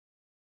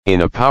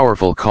In a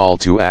powerful call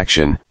to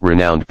action,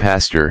 renowned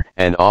pastor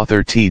and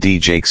author T.D.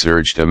 Jakes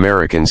urged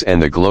Americans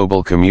and the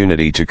global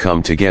community to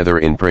come together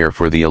in prayer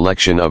for the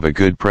election of a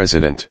good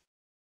president.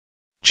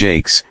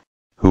 Jakes,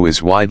 who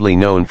is widely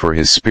known for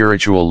his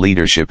spiritual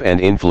leadership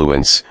and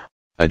influence,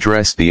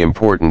 addressed the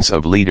importance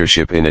of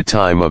leadership in a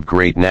time of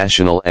great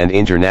national and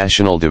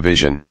international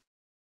division.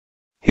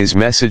 His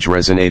message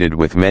resonated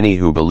with many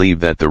who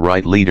believe that the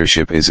right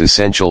leadership is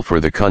essential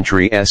for the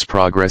country's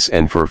progress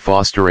and for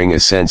fostering a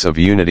sense of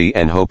unity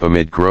and hope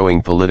amid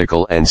growing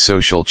political and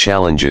social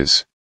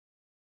challenges.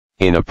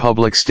 In a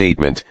public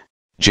statement,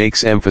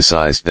 Jakes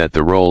emphasized that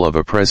the role of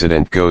a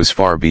president goes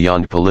far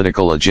beyond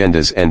political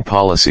agendas and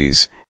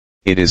policies.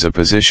 It is a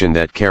position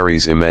that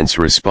carries immense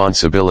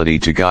responsibility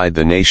to guide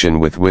the nation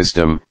with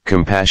wisdom,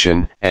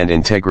 compassion, and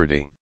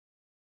integrity.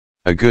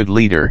 A good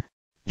leader,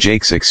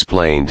 Jakes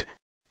explained,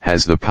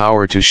 has the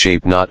power to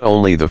shape not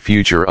only the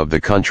future of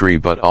the country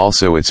but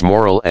also its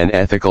moral and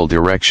ethical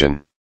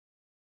direction.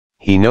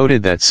 He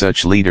noted that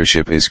such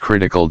leadership is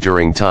critical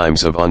during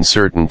times of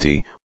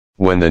uncertainty,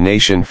 when the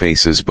nation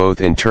faces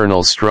both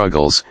internal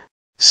struggles,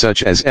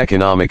 such as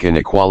economic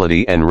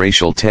inequality and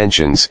racial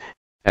tensions,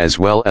 as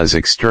well as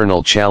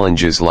external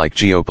challenges like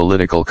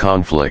geopolitical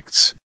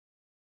conflicts.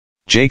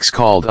 Jakes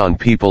called on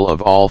people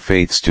of all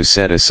faiths to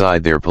set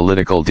aside their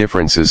political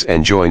differences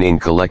and join in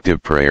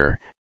collective prayer,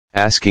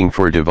 asking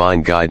for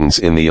divine guidance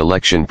in the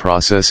election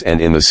process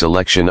and in the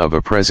selection of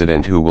a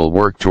president who will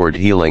work toward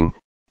healing,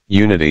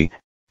 unity,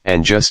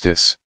 and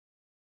justice.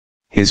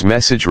 His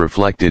message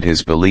reflected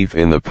his belief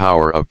in the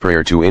power of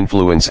prayer to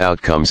influence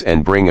outcomes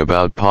and bring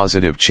about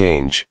positive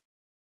change.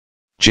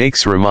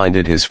 Jakes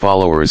reminded his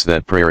followers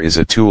that prayer is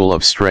a tool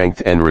of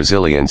strength and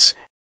resilience,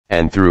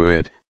 and through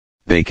it,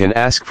 they can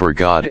ask for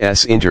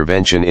God's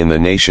intervention in the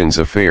nation's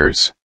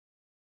affairs.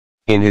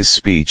 In his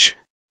speech,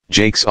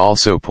 Jakes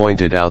also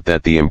pointed out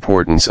that the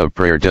importance of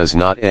prayer does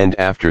not end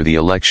after the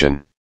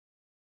election.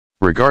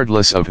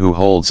 Regardless of who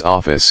holds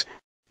office,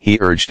 he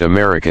urged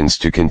Americans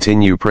to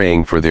continue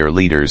praying for their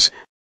leaders,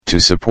 to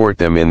support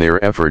them in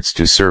their efforts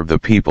to serve the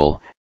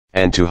people,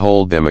 and to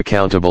hold them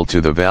accountable to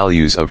the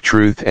values of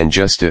truth and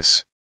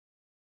justice.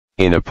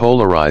 In a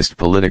polarized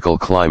political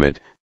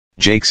climate,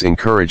 Jakes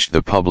encouraged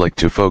the public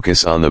to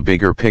focus on the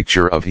bigger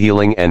picture of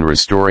healing and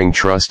restoring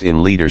trust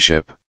in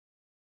leadership.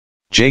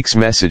 Jakes'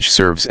 message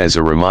serves as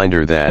a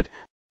reminder that,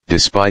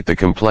 despite the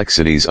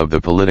complexities of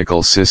the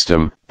political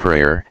system,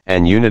 prayer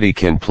and unity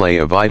can play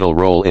a vital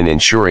role in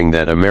ensuring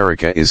that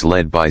America is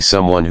led by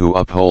someone who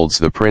upholds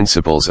the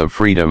principles of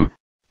freedom,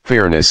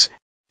 fairness,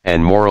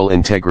 and moral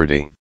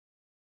integrity.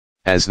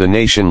 As the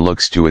nation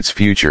looks to its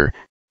future,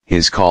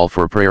 his call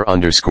for prayer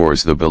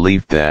underscores the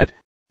belief that,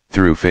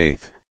 through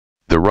faith,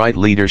 the right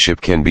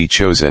leadership can be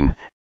chosen,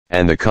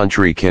 and the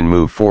country can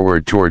move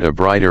forward toward a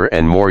brighter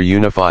and more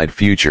unified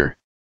future.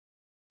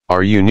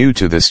 Are you new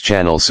to this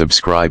channel?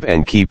 Subscribe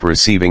and keep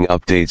receiving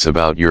updates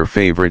about your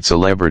favorite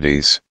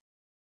celebrities.